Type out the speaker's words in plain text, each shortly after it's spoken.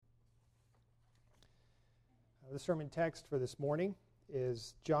The sermon text for this morning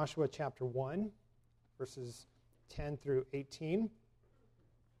is Joshua chapter 1, verses 10 through 18.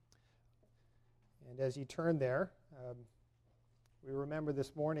 And as you turn there, we remember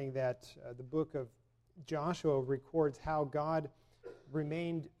this morning that the book of Joshua records how God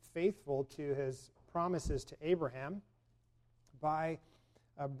remained faithful to his promises to Abraham by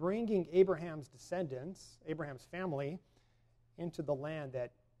bringing Abraham's descendants, Abraham's family, into the land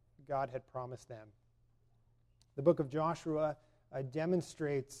that God had promised them. The book of Joshua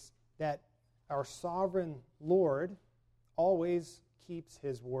demonstrates that our sovereign Lord always keeps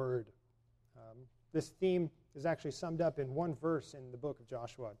his word. This theme is actually summed up in one verse in the book of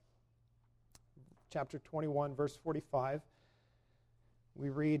Joshua. Chapter 21, verse 45, we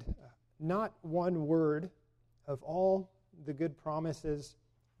read, "Not one word of all the good promises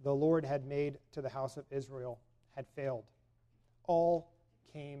the Lord had made to the house of Israel had failed. All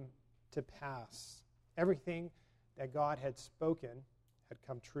came to pass." Everything that God had spoken had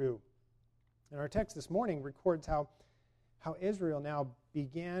come true. And our text this morning records how Israel now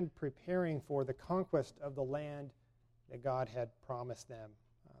began preparing for the conquest of the land that God had promised them.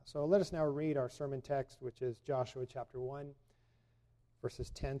 So let us now read our sermon text, which is Joshua chapter 1, verses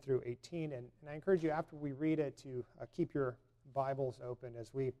 10 through 18. And I encourage you, after we read it, to keep your Bibles open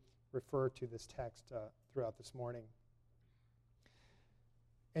as we refer to this text throughout this morning.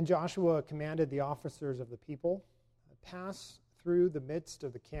 "And Joshua commanded the officers of the people, 'Pass through the midst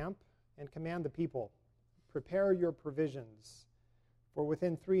of the camp and command the people, prepare your provisions, for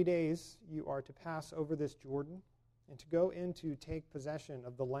within 3 days you are to pass over this Jordan and to go in to take possession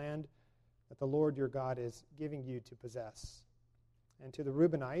of the land that the Lord your God is giving you to possess. And to the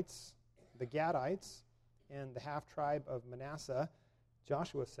Reubenites, the Gadites, and the half-tribe of Manasseh,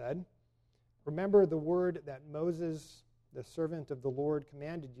 Joshua said, remember the word that Moses, the servant of the Lord,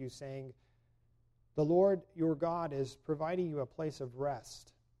 commanded you, saying, the Lord your God is providing you a place of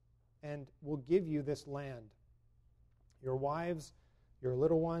rest and will give you this land. Your wives, your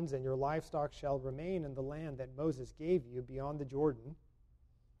little ones, and your livestock shall remain in the land that Moses gave you beyond the Jordan.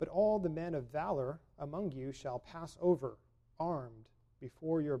 But all the men of valor among you shall pass over, armed,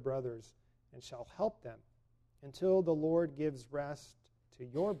 before your brothers, and shall help them, until the Lord gives rest to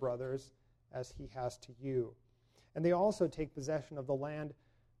your brothers as he has to you. And they also take possession of the land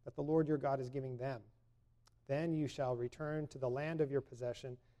that the Lord your God is giving them. Then you shall return to the land of your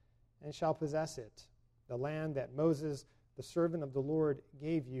possession and shall possess it, the land that Moses, the servant of the Lord,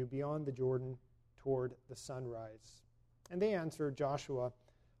 gave you beyond the Jordan toward the sunrise.' And they answered Joshua,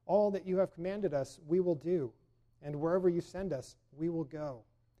 all that you have commanded us we will do, and wherever you send us we will go.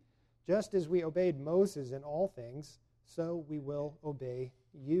 Just as we obeyed Moses in all things, so we will obey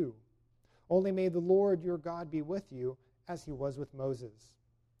you. Only may the Lord your God be with you as he was with Moses.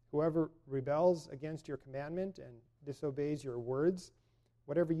 Whoever rebels against your commandment and disobeys your words,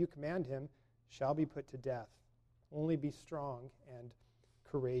 whatever you command him shall be put to death. Only be strong and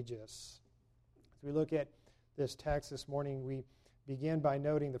courageous." As we look at this text this morning, we begin by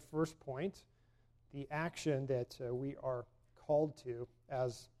noting the first point, the action that we are called to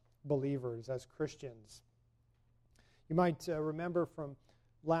as believers, as Christians. You might remember from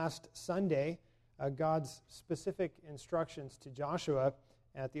last Sunday God's specific instructions to Joshua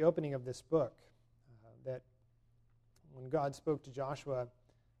at the opening of this book. That when God spoke to Joshua,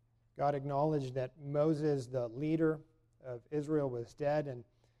 God acknowledged that Moses, the leader of Israel, was dead, and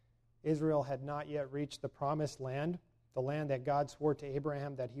Israel had not yet reached the promised land, the land that God swore to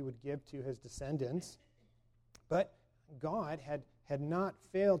Abraham that he would give to his descendants. But God had not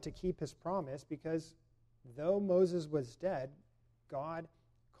failed to keep his promise, because though Moses was dead, God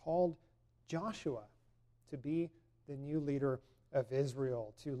called Joshua to be the new leader of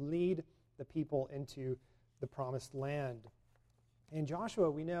Israel, to lead the people into the promised land. And Joshua,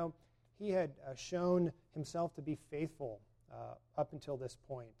 we know, he had shown himself to be faithful up until this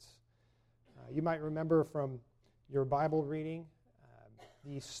point. You might remember from your Bible reading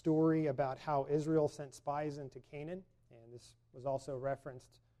the story about how Israel sent spies into Canaan, and this was also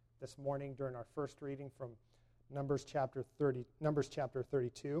referenced this morning during our first reading from Numbers chapter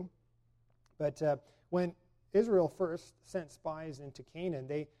 32. But when Israel first sent spies into Canaan,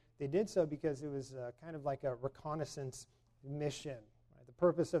 they did so because it was kind of like a reconnaissance mission. Right? The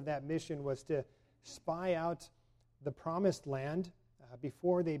purpose of that mission was to spy out the promised land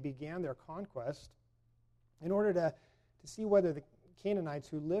before they began their conquest, in order to see whether the Canaanites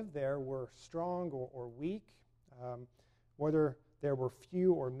who lived there were strong or weak, whether there were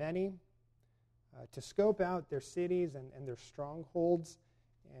few or many, to scope out their cities and their strongholds,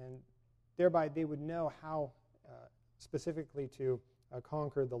 and thereby they would know how specifically to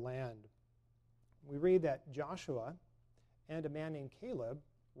conquer the land. We read that Joshua and a man named Caleb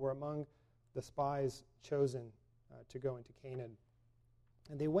were among the spies chosen to go into Canaan.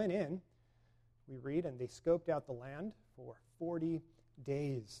 And they went in, we read, and they scoped out the land for 40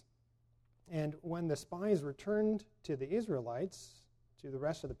 days. And when the spies returned to the Israelites, to the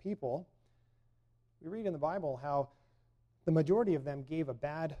rest of the people, we read in the Bible how the majority of them gave a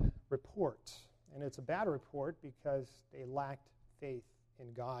bad report. And it's a bad report because they lacked faith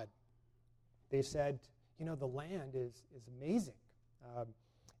in God. They said, the land is amazing.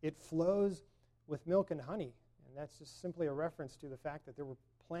 It flows with milk and honey. And that's just simply a reference to the fact that there were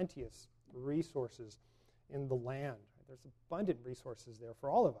plenteous resources in the land. There's abundant resources there for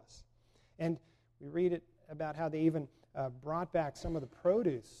all of us. And we read it about how they even brought back some of the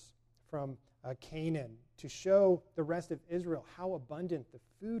produce from Canaan to show the rest of Israel how abundant the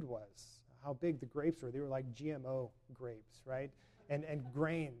food was, how big the grapes were. They were like GMO grapes, right? And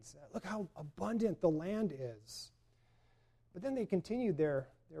grains. Look how abundant the land is. But then they continued their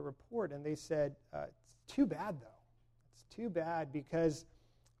report, and they said, it's too bad, though. It's too bad because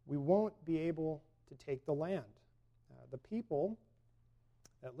we won't be able to take the land. The people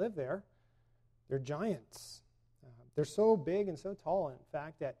that live there, they're giants. They're so big and so tall, in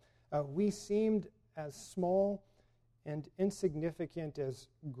fact, that we seemed as small and insignificant as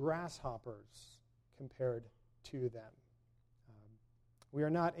grasshoppers compared to them. We are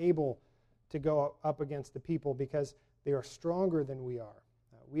not able to go up against the people because they are stronger than we are.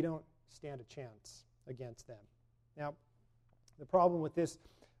 We don't stand a chance against them. Now, the problem with this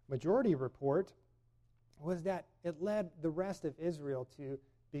majority report was that it led the rest of Israel to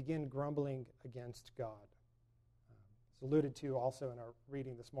begin grumbling against God. It's alluded to also in our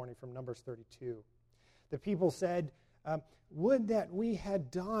reading this morning from Numbers 32. The people said, would that we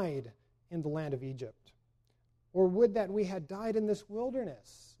had died in the land of Egypt, or would that we had died in this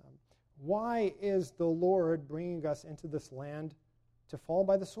wilderness. Why is the Lord bringing us into this land to fall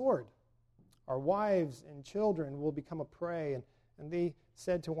by the sword? Our wives and children will become a prey. And they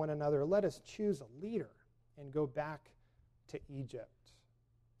said to one another, let us choose a leader and go back to Egypt.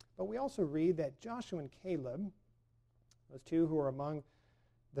 But we also read that Joshua and Caleb, those two who were among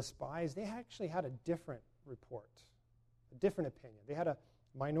the spies, they actually had a different report, a different opinion. They had a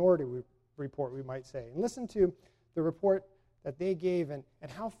minority report, we might say. And listen to the report that they gave and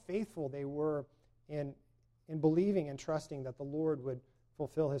how faithful they were in believing and trusting that the Lord would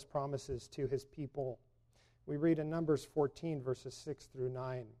fulfill his promises to his people. We read in Numbers 14, verses 6 through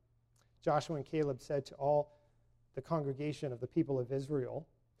 9. Joshua and Caleb said to all the congregation of the people of Israel,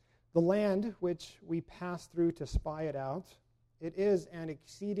 the land which we passed through to spy it out, it is an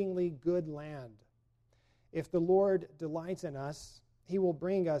exceedingly good land. If the Lord delights in us, he will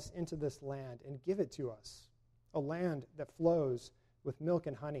bring us into this land and give it to us, a land that flows with milk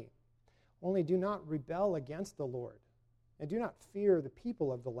and honey. Only do not rebel against the Lord, and do not fear the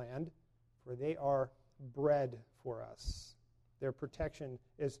people of the land, for they are bread for us. Their protection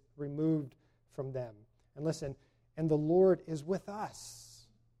is removed from them. And listen, and the Lord is with us.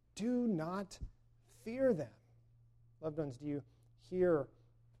 Do not fear them. Loved ones, do you hear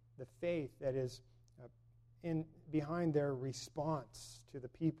the faith that is behind their response to the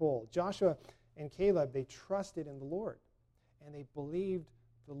people? Joshua and Caleb, they trusted in the Lord, and they believed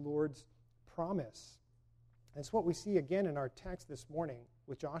the Lord's promise. And it's what we see again in our text this morning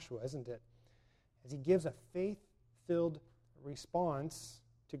with Joshua, isn't it? As he gives a faith-filled response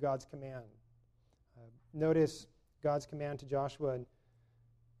to God's command. Notice God's command to Joshua in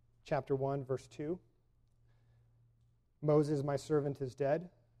chapter 1, verse 2. Moses, my servant, is dead.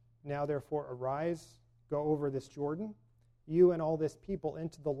 Now therefore arise, go over this Jordan, you and all this people,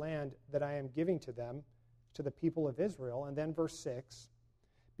 into the land that I am giving to them, to the people of Israel. And then verse 6,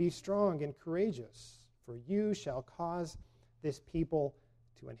 be strong and courageous, for you shall cause this people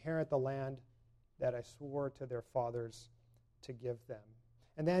to inherit the land that I swore to their fathers to give them.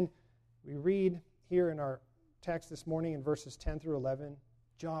 And then we read here in our text this morning in verses 10 through 11,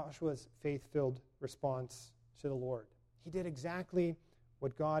 Joshua's faith-filled response to the Lord. He did exactly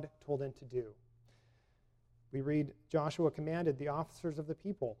what God told him to do. We read, Joshua commanded the officers of the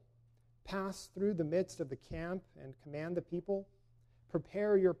people, pass through the midst of the camp and command the people,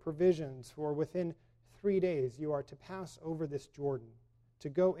 prepare your provisions, for within 3 days you are to pass over this Jordan, to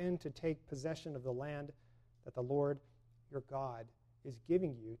go in to take possession of the land that the Lord your God is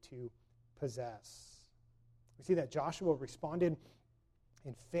giving you to possess. We see that Joshua responded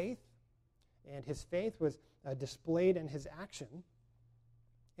in faith, and his faith was displayed in his action.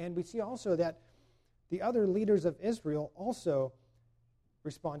 And we see also that the other leaders of Israel also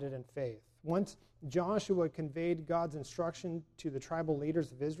responded in faith. Once Joshua conveyed God's instruction to the tribal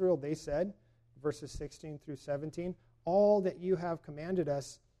leaders of Israel, they said, verses 16 through 17, all that you have commanded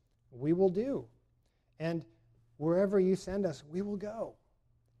us, we will do. And wherever you send us, we will go.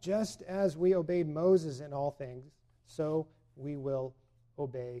 Just as we obeyed Moses in all things, so we will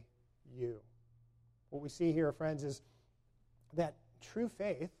obey you. What we see here, friends, is that true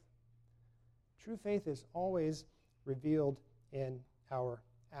faith is always revealed in our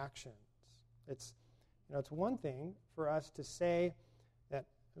actions. It's one thing for us to say that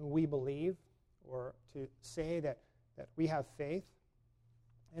we believe or to say that we have faith,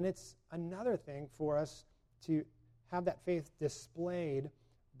 and it's another thing for us to have that faith displayed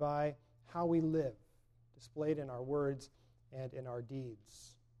by how we live, displayed in our words and in our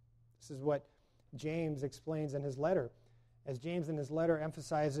deeds. This is what James explains in his letter, as James in his letter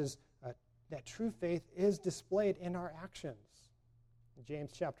emphasizes that true faith is displayed in our actions. In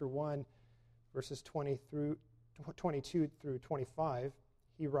James chapter 1, verses 22 through 25,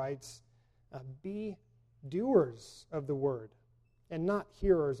 he writes, "Be doers of the word, and not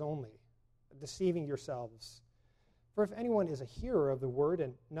hearers only, deceiving yourselves. For if anyone is a hearer of the word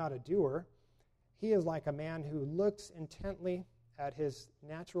and not a doer, he is like a man who looks intently at his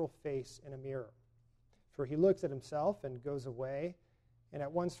natural face in a mirror. For he looks at himself and goes away and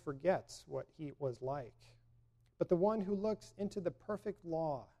at once forgets what he was like. But the one who looks into the perfect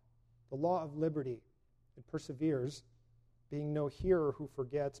law, the law of liberty, and perseveres, being no hearer who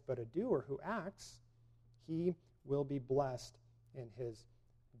forgets, but a doer who acts, he will be blessed in his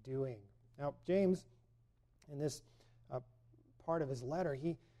doing." Now, James, in this part of his letter,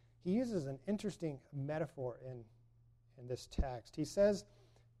 he uses an interesting metaphor in this text. He says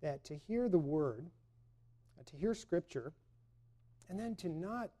that to hear the word, to hear Scripture, and then to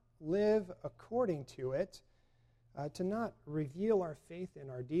not live according to it, to not reveal our faith in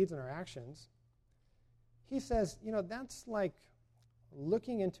our deeds and our actions, he says, that's like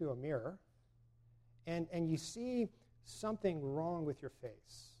looking into a mirror and you see something wrong with your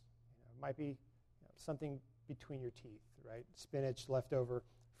face. It might be something between your teeth, right? Spinach left over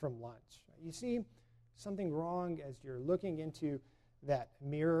from lunch. You see something wrong as you're looking into that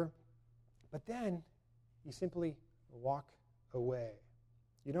mirror, but then you simply walk away.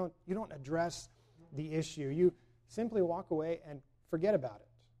 You don't address the issue. You simply walk away and forget about it.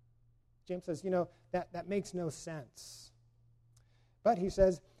 James says, that makes no sense. But he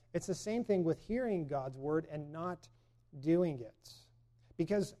says it's the same thing with hearing God's word and not doing it.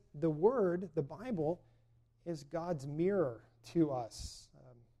 Because the word, the Bible, is God's mirror to us.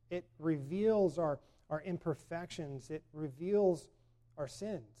 It reveals our imperfections. It reveals our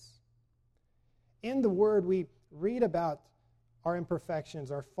sins. In the word, we read about our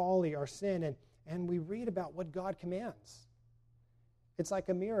imperfections, our folly, our sin, and we read about what God commands. It's like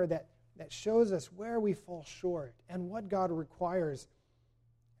a mirror that shows us where we fall short and what God requires.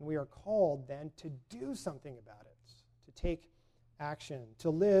 And we are called then to do something about it, to take action,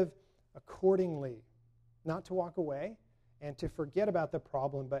 to live accordingly, not to walk away and to forget about the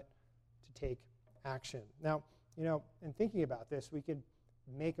problem, but to take action. Now, in thinking about this, we could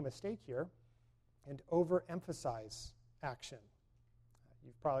make a mistake here and overemphasize action.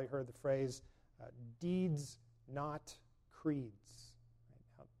 You've probably heard the phrase, deeds, not creeds.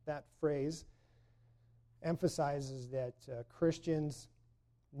 Now, that phrase emphasizes that Christians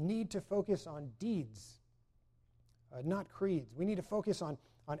need to focus on deeds, not creeds. We need to focus on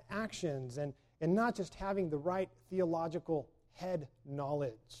actions and not just having the right theological head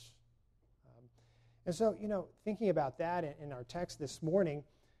knowledge. And so, thinking about that in our text this morning,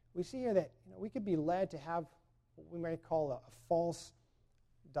 we see here that we could be led to have what we might call a false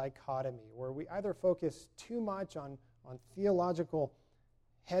dichotomy, where we either focus too much on theological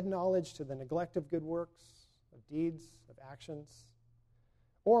head knowledge to the neglect of good works, of deeds, of actions,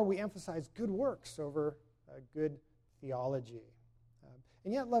 or we emphasize good works over good theology.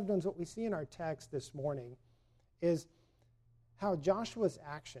 And yet, loved ones, what we see in our text this morning is how Joshua's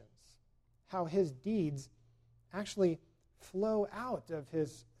actions, how his deeds actually flow out of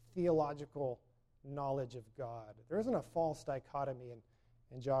his theological knowledge of God. There isn't a false dichotomy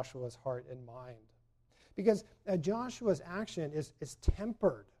in Joshua's heart and mind. Because Joshua's action is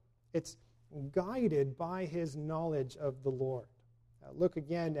tempered. It's guided by his knowledge of the Lord. Look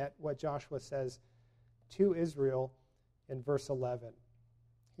again at what Joshua says to Israel in verse 11.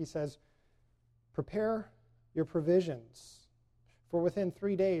 He says, "Prepare your provisions, for within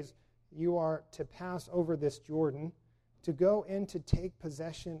 3 days you are to pass over this Jordan to go in to take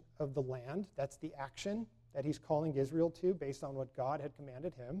possession of the land." That's the action that he's calling Israel to based on what God had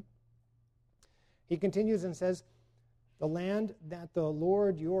commanded him. He continues and says, "The land that the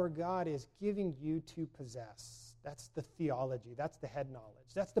Lord your God is giving you to possess." That's the theology. That's the head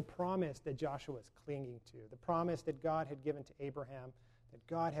knowledge. That's the promise that Joshua is clinging to, the promise that God had given to Abraham, that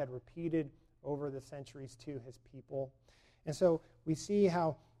God had repeated over the centuries to his people. And so we see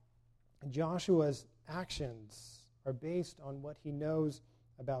how Joshua's actions are based on what he knows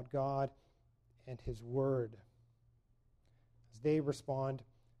about God and his word, as they respond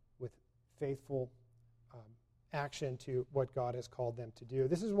with faithful action to what God has called them to do.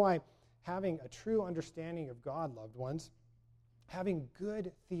 This is why having a true understanding of God, loved ones, having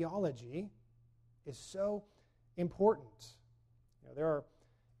good theology is so important. There are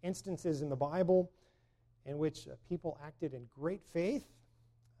instances in the Bible in which people acted in great faith,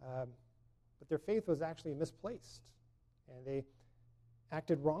 but their faith was actually misplaced, and they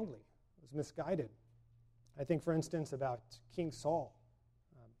acted wrongly. It was misguided. I think, for instance, about King Saul.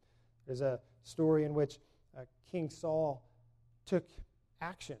 There's a story in which King Saul took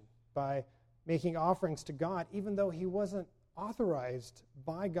action by making offerings to God, even though he wasn't authorized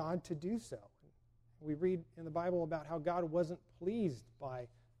by God to do so. We read in the Bible about how God wasn't pleased by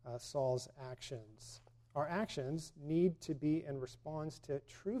Saul's actions. Our actions need to be in response to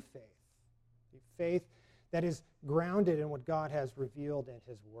true faith, faith that is grounded in what God has revealed in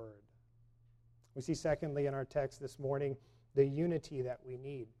his word. We see, secondly, in our text this morning, the unity that we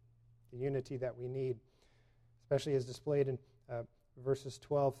need. The unity that we need, especially as displayed in verses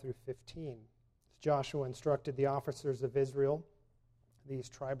 12 through 15. As Joshua instructed the officers of Israel, these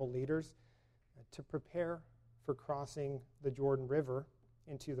tribal leaders, to prepare for crossing the Jordan River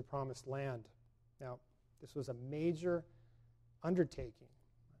into the promised land. Now, this was a major undertaking.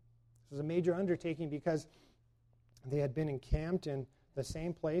 This was a major undertaking because they had been encamped in the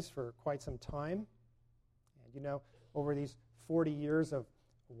same place for quite some time. And over these 40 years of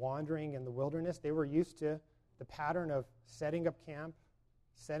wandering in the wilderness, they were used to the pattern of setting up camp,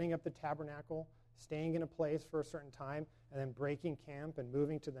 setting up the tabernacle, staying in a place for a certain time, and then breaking camp and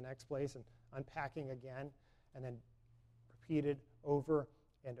moving to the next place and unpacking again, and then repeated over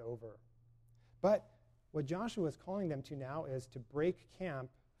and over. But what Joshua is calling them to now is to break camp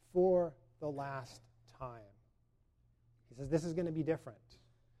for the last time. He says this is going to be different.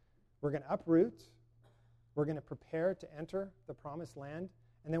 We're going to uproot, we're going to prepare to enter the promised land,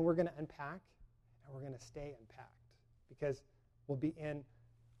 and then we're going to unpack, and we're going to stay unpacked, because we'll be in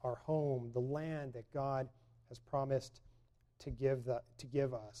our home, the land that God has promised to give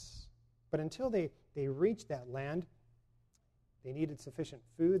us. But until they reached that land, they needed sufficient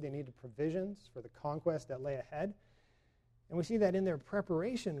food, they needed provisions for the conquest that lay ahead. And we see that in their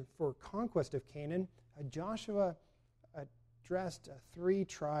preparation for conquest of Canaan, Joshua addressed three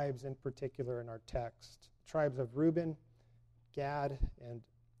tribes in particular in our text. Tribes of Reuben, Gad, and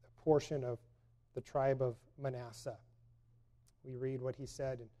a portion of the tribe of Manasseh. We read what he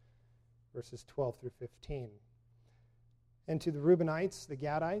said in verses 12 through 15. And to the Reubenites, the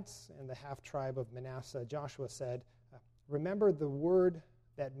Gadites, and the half-tribe of Manasseh, Joshua said, "Remember the word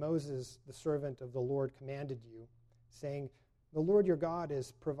that Moses, the servant of the Lord, commanded you, saying, 'The Lord your God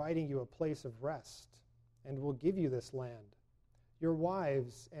is providing you a place of rest, and will give you this land. Your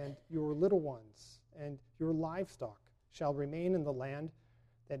wives and your little ones and your livestock shall remain in the land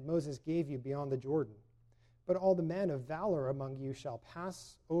that Moses gave you beyond the Jordan. But all the men of valor among you shall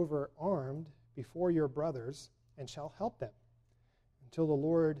pass over armed before your brothers, and shall help them, until the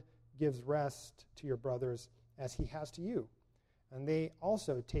Lord gives rest to your brothers as he has to you. And they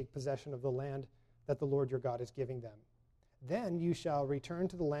also take possession of the land that the Lord your God is giving them. Then you shall return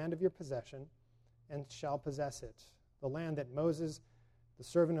to the land of your possession, and shall possess it, the land that Moses, the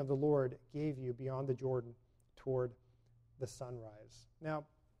servant of the Lord, gave you beyond the Jordan toward the sunrise.'" Now,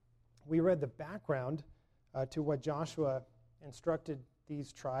 we read the background to what Joshua instructed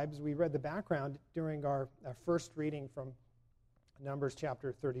these tribes. We read the background during our first reading from Numbers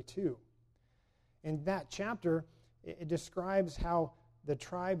chapter 32. In that chapter, it describes how the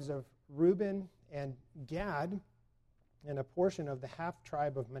tribes of Reuben and Gad, and a portion of the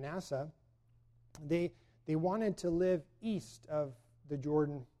half-tribe of Manasseh, they wanted to live east of the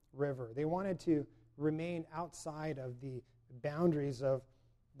Jordan River. They wanted to remain outside of the boundaries of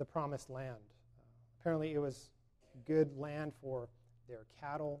the promised land. Apparently, it was good land for their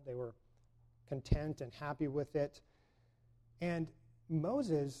cattle. They were content and happy with it. And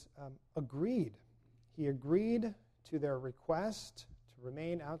Moses agreed. He agreed to their request to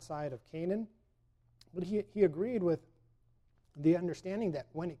remain outside of Canaan. But he agreed with the understanding that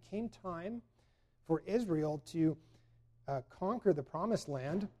when it came time for Israel to conquer the promised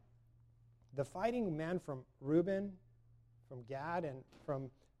land, the fighting men from Reuben, from Gad, and from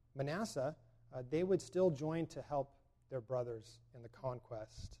Manasseh, they would still join to help their brothers in the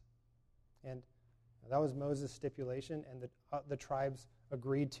conquest. And That was Moses' stipulation, and the tribes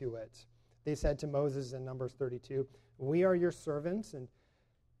agreed to it. They said to Moses in Numbers 32, "We are your servants, and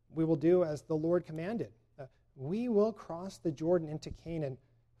we will do as the Lord commanded. We will cross the Jordan into Canaan,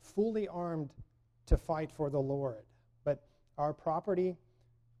 fully armed to fight for the Lord. But our property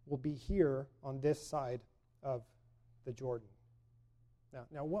will be here on this side of the Jordan."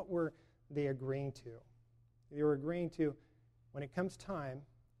 Now, what were they agreeing to? They were agreeing to, when it comes time,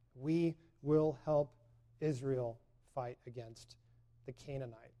 we will help Israel fight against the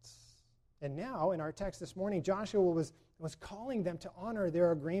Canaanites. And now, in our text this morning, Joshua was calling them to honor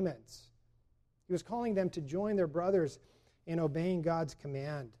their agreements. He was calling them to join their brothers in obeying God's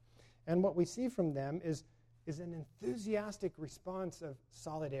command. And what we see from them is an enthusiastic response of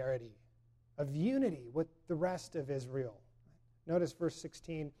solidarity, of unity with the rest of Israel. Notice verse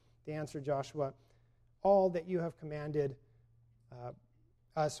 16, they answer Joshua, "All that you have commanded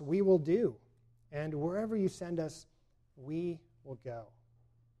us, we will do. And wherever you send us, we will go."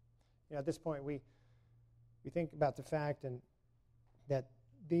 At this point, we think about the fact that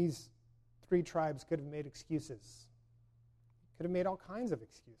these three tribes could have made excuses. Could have made all kinds of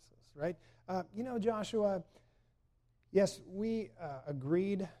excuses, right? Joshua, yes, we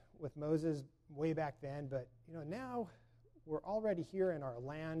agreed with Moses way back then, but now we're already here in our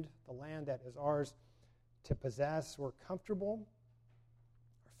land, the land that is ours to possess. We're comfortable.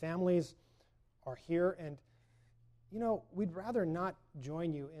 Our families are here, and we'd rather not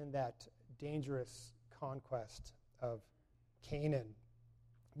join you in that dangerous conquest of Canaan.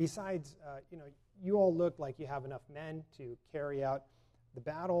 Besides, you all look like you have enough men to carry out the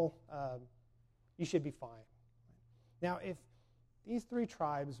battle. You should be fine. Now, if these three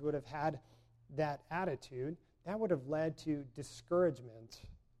tribes would have had that attitude, that would have led to discouragement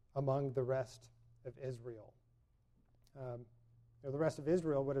among the rest of Israel. The rest of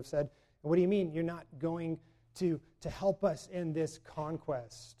Israel would have said, "What do you mean you're not going to help us in this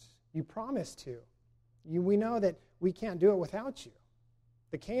conquest? You promised to. We know that we can't do it without you.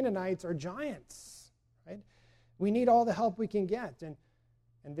 The Canaanites are giants, right? We need all the help we can get." And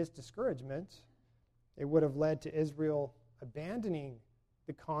this discouragement, it would have led to Israel abandoning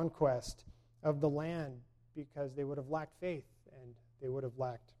the conquest of the land because they would have lacked faith and they would have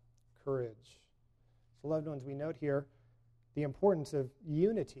lacked courage. So, loved ones, we note here the importance of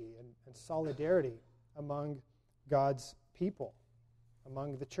unity and solidarity among God's people,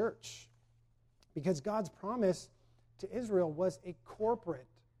 among the church. Because God's promise to Israel was a corporate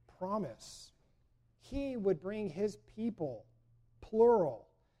promise. He would bring his people, plural,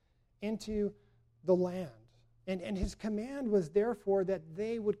 into the land. And his command was therefore that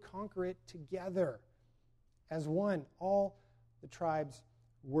they would conquer it together as one, all the tribes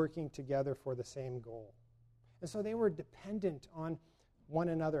working together for the same goal. And so they were dependent on one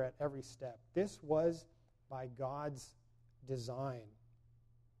another at every step. This was by God's design.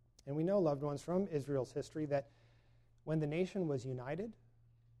 And we know, loved ones, from Israel's history that when the nation was united,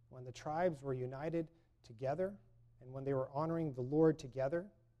 when the tribes were united together, and when they were honoring the Lord together,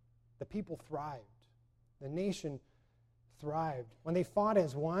 the people thrived. The nation thrived. When they fought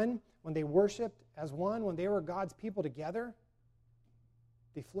as one, when they worshiped as one, when they were God's people together,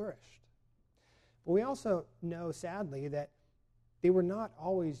 they flourished. But we also know, sadly, that they were not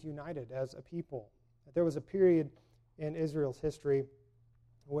always united as a people. There was a period in Israel's history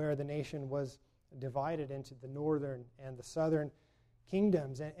where the nation was divided into the northern and the southern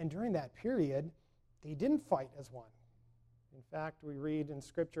kingdoms. And during that period, they didn't fight as one. In fact, we read in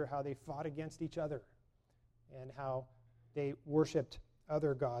Scripture how they fought against each other and how they worshipped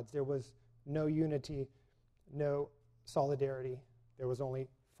other gods. There was no unity, no solidarity. There was only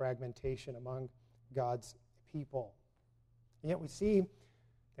fragmentation among God's people. And yet we see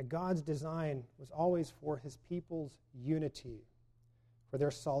that God's design was always for his people's unity, for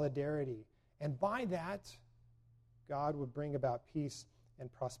their solidarity. And by that, God would bring about peace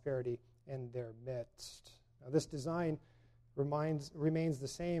and prosperity in their midst. Now, this design remains the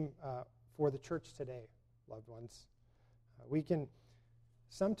same for the church today, loved ones. We can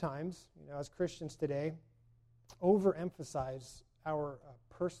sometimes, as Christians today, overemphasize our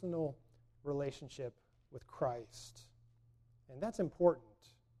personal relationship with Christ. And that's important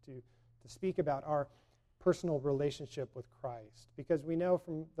to speak about our personal relationship with Christ, because we know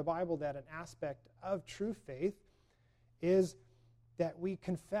from the Bible that an aspect of true faith is that we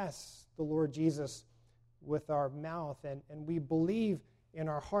confess the Lord Jesus with our mouth and we believe in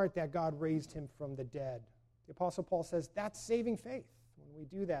our heart that God raised him from the dead. The Apostle Paul says that's saving faith when we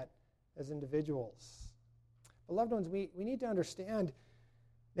do that as individuals. But loved ones, we need to understand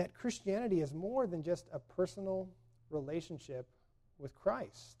that Christianity is more than just a personal relationship with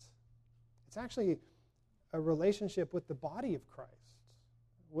Christ. It's actually a relationship with the body of Christ,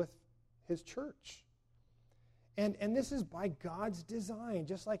 with his church. And this is by God's design,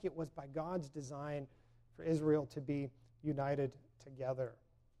 just like it was by God's design for Israel to be united together.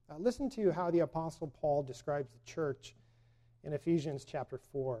 Listen to how the Apostle Paul describes the church in Ephesians chapter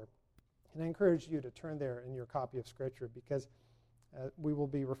 4. And I encourage you to turn there in your copy of Scripture because we will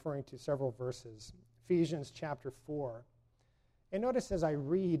be referring to several verses. Ephesians chapter 4. And notice as I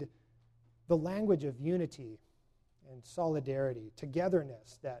read the language of unity and solidarity,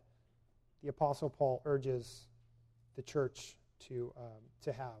 togetherness that the Apostle Paul urges the church to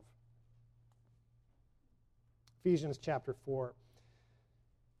have. Ephesians chapter 4.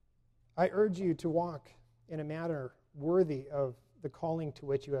 I urge you to walk in a manner worthy of the calling to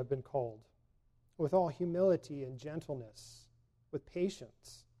which you have been called, with all humility and gentleness, with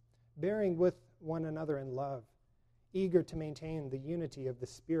patience, bearing with one another in love, eager to maintain the unity of the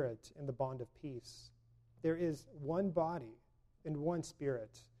Spirit in the bond of peace. There is one body and one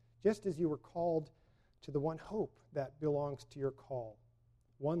Spirit, just as you were called to the one hope that belongs to your call.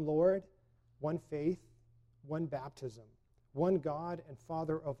 One Lord, one faith, one baptism, one God and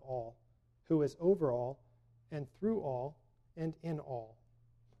Father of all, who is over all and through all and in all.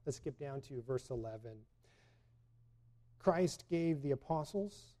 Let's skip down to verse 11. Christ gave the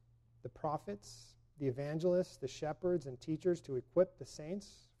apostles, the prophets, the evangelists, the shepherds, and teachers to equip the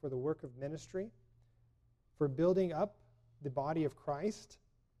saints for the work of ministry, for building up the body of Christ,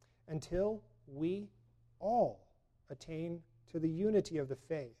 until we all attain to the unity of the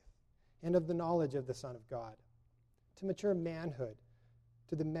faith and of the knowledge of the Son of God, to mature manhood,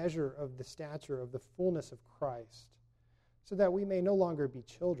 to the measure of the stature of the fullness of Christ, so that we may no longer be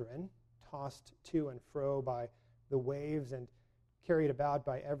children, tossed to and fro by the waves and carried about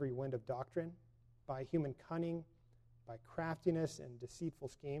by every wind of doctrine, by human cunning, by craftiness and deceitful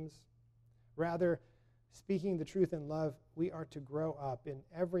schemes. Rather, speaking the truth in love, we are to grow up in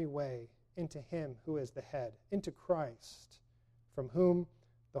every way into him who is the head, into Christ, from whom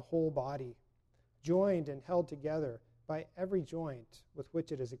the whole body, joined and held together by every joint with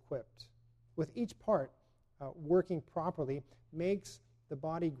which it is equipped, with each part working properly, makes the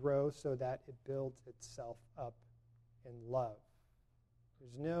body grow so that it builds itself up in love.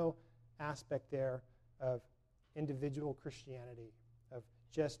 There's no aspect there of individual Christianity, of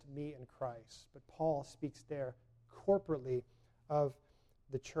just me and Christ. But Paul speaks there corporately of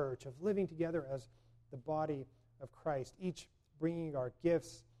the church, of living together as the body of Christ, each bringing our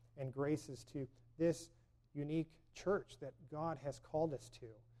gifts and graces to this unique church that God has called us to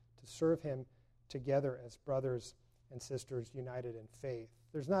serve him together as brothers and sisters united in faith.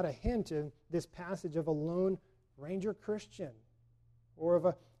 There's not a hint in this passage of a lone ranger Christian or of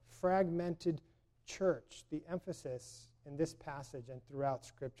a fragmented church. The emphasis in this passage and throughout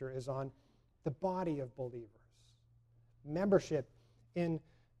Scripture is on the body of believers, membership in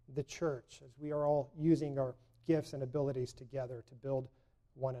the church as we are all using our gifts and abilities together to build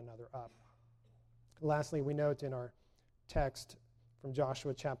one another up. Lastly, we note in our text from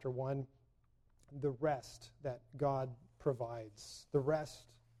Joshua chapter 1 the rest that God provides. The rest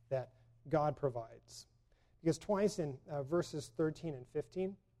that God provides. Because twice in verses 13 and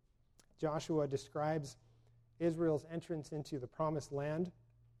 15, Joshua describes Israel's entrance into the promised land.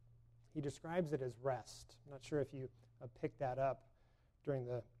 He describes it as rest. I'm not sure if you picked that up during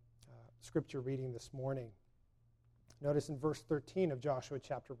the scripture reading this morning. Notice in verse 13 of Joshua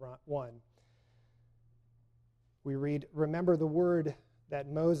chapter 1, we read, "Remember the word that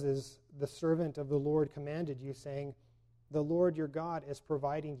Moses, the servant of the Lord, commanded you, saying, the Lord your God is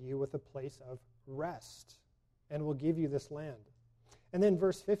providing you with a place of rest and will give you this land." And then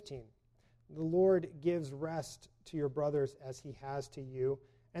verse 15, "The Lord gives rest to your brothers as he has to you,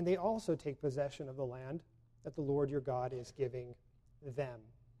 and they also take possession of the land that the Lord your God is giving them."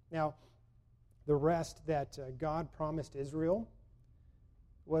 Now, the rest that God promised Israel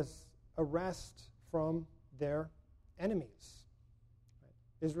was a rest from their enemies.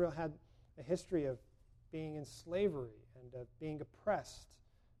 Israel had a history of being in slavery and of being oppressed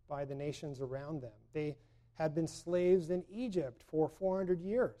by the nations around them. They had been slaves in Egypt for 400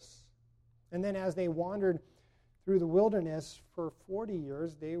 years. And then as they wandered through the wilderness for 40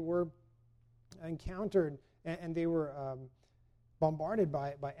 years, they were encountered and they were bombarded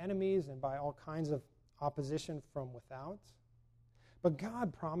by enemies and by all kinds of opposition from without. But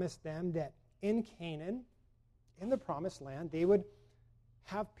God promised them that in Canaan, in the promised land, they would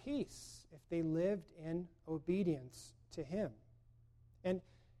have peace if they lived in obedience to him. And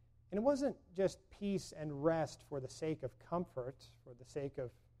it wasn't just peace and rest for the sake of comfort, for the sake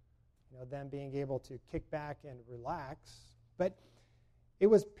of them being able to kick back and relax, but it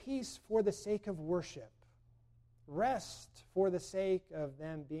was peace for the sake of worship, rest for the sake of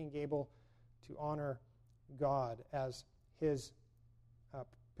them being able to honor God as his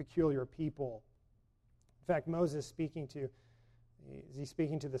peculiar people. In fact, Moses speaking to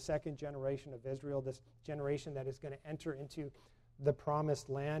the second generation of Israel, this generation that is going to enter into the promised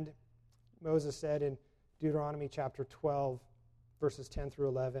land. Moses said in Deuteronomy chapter 12, verses 10 through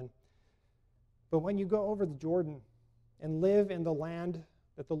 11, "But when you go over the Jordan and live in the land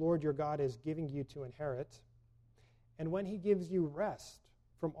that the Lord your God is giving you to inherit, and when he gives you rest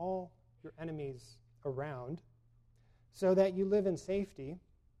from all your enemies around, so that you live in safety,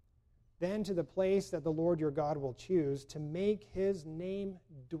 then to the place that the Lord your God will choose to make his name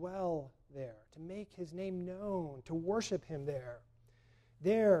dwell there, to make his name known, to worship him there.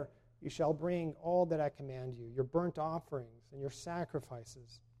 There you shall bring all that I command you, your burnt offerings and your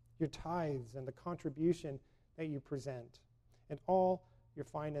sacrifices, your tithes and the contribution that you present, and all your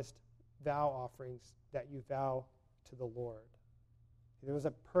finest vow offerings that you vow to the Lord." There was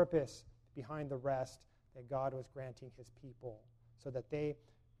a purpose behind the rest that God was granting his people so that they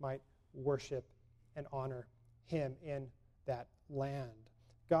might worship and honor him in that land.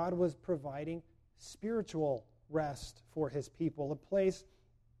 God was providing spiritual rest for his people, a place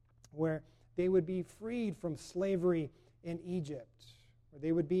where they would be freed from slavery in Egypt, where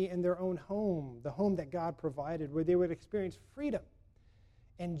they would be in their own home, the home that God provided, where they would experience freedom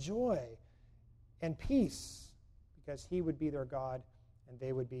and joy and peace because he would be their God and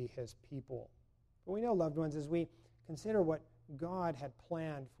they would be his people. But we know, loved ones, as we consider what God had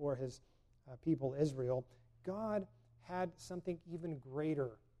planned for his people Israel, God had something even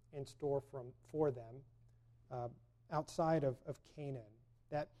greater in store for them outside of Canaan.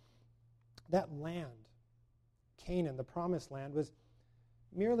 That land, Canaan, the promised land, was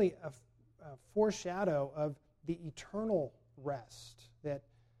merely a foreshadow of the eternal rest that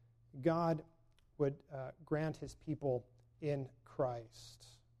God would grant his people in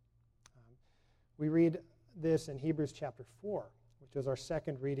Christ. We read this in Hebrews chapter 4, which is our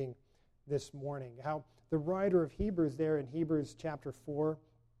second reading this morning, how the writer of Hebrews there in Hebrews chapter 4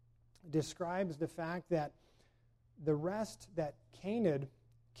 describes the fact that the rest that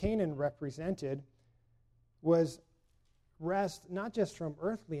Canaan represented was rest not just from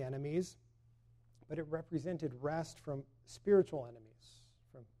earthly enemies, but it represented rest from spiritual enemies,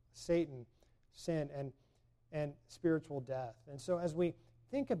 from Satan, sin, and spiritual death. And so as we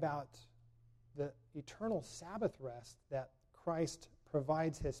think about the eternal Sabbath rest that Christ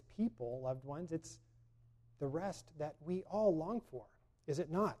provides his people, loved ones, it's the rest that we all long for, is it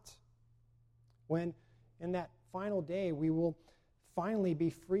not? When in that final day we will finally be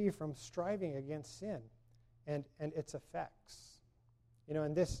free from striving against sin and its effects. You know,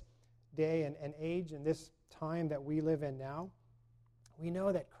 in this day and age, in this time that we live in now, we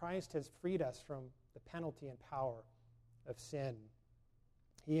know that Christ has freed us from the penalty and power of sin.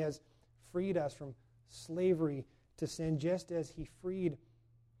 He has freed us from slavery to sin, just as he freed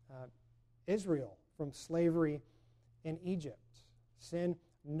Israel from slavery in Egypt. Sin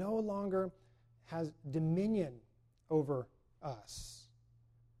no longer has dominion over us.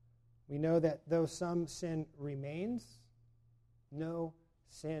 We know that though some sin remains, no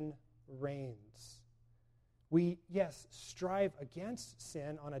sin reigns. We, yes, strive against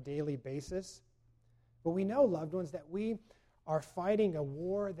sin on a daily basis, but we know, loved ones, that we are fighting a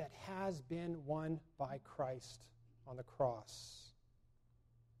war that has been won by Christ on the cross.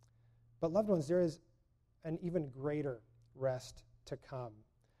 But, loved ones, there is an even greater rest to come,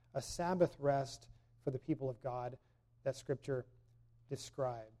 a Sabbath rest for the people of God that Scripture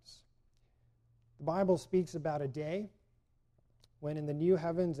describes. The Bible speaks about a day when in the new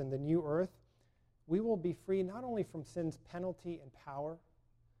heavens and the new earth, we will be free not only from sin's penalty and power,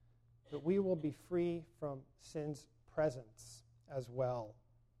 but we will be free from sin's presence as well.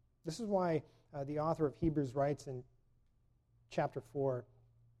 This is why the author of Hebrews writes in chapter 4,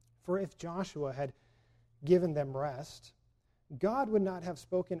 "For if Joshua had given them rest, God would not have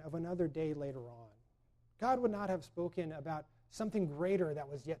spoken of another day later on. God would not have spoken about something greater that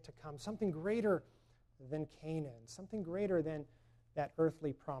was yet to come, something greater than Canaan, something greater than that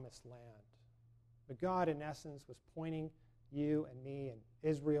earthly promised land. But God, in essence, was pointing you and me and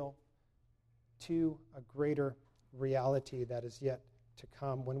Israel to a greater reality that is yet to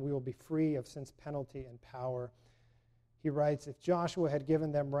come, when we will be free of sin's penalty and power." He writes, "If Joshua had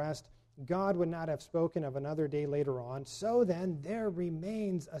given them rest, God would not have spoken of another day later on. So then there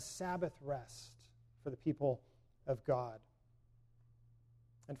remains a Sabbath rest for the people of God."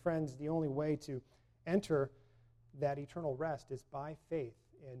 And friends, the only way to enter that eternal rest is by faith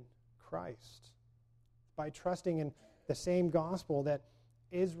in Christ, by trusting in the same gospel that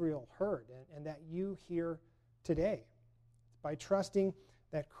Israel heard and that you hear today by trusting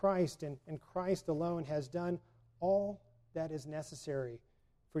that Christ and Christ alone has done all that is necessary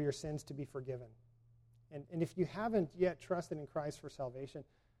for your sins to be forgiven. And if you haven't yet trusted in Christ for salvation,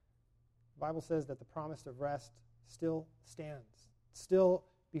 the Bible says that the promise of rest still stands, still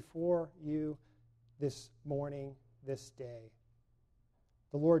before you this morning, this day.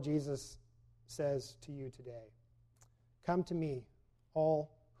 The Lord Jesus says to you today, "Come to me, all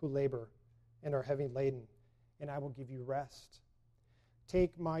who labor and are heavy laden, and I will give you rest.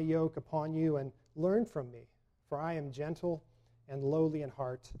 Take my yoke upon you and learn from me, for I am gentle and lowly in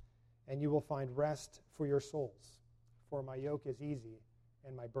heart, and you will find rest for your souls. For my yoke is easy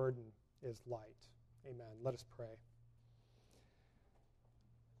and my burden is light." Amen. Let us pray.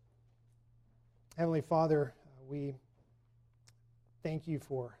 Heavenly Father, we thank you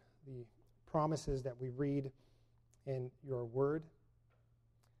for the promises that we read in your word.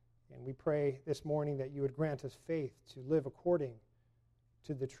 And we pray this morning that you would grant us faith to live according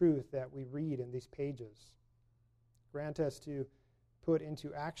to the truth that we read in these pages. Grant us to put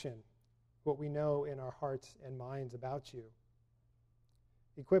into action what we know in our hearts and minds about you.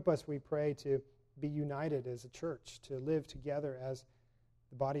 Equip us, we pray, to be united as a church, to live together as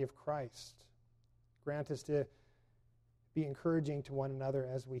the body of Christ. Grant us to be encouraging to one another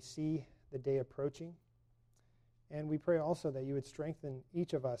as we see the day approaching. And we pray also that you would strengthen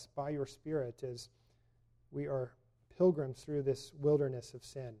each of us by your Spirit as we are pilgrims through this wilderness of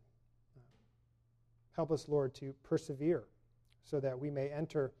sin. Help us, Lord, to persevere so that we may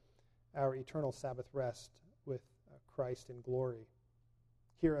enter our eternal Sabbath rest with Christ in glory.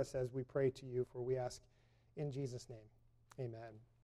 Hear us as we pray to you, for we ask in Jesus' name. Amen.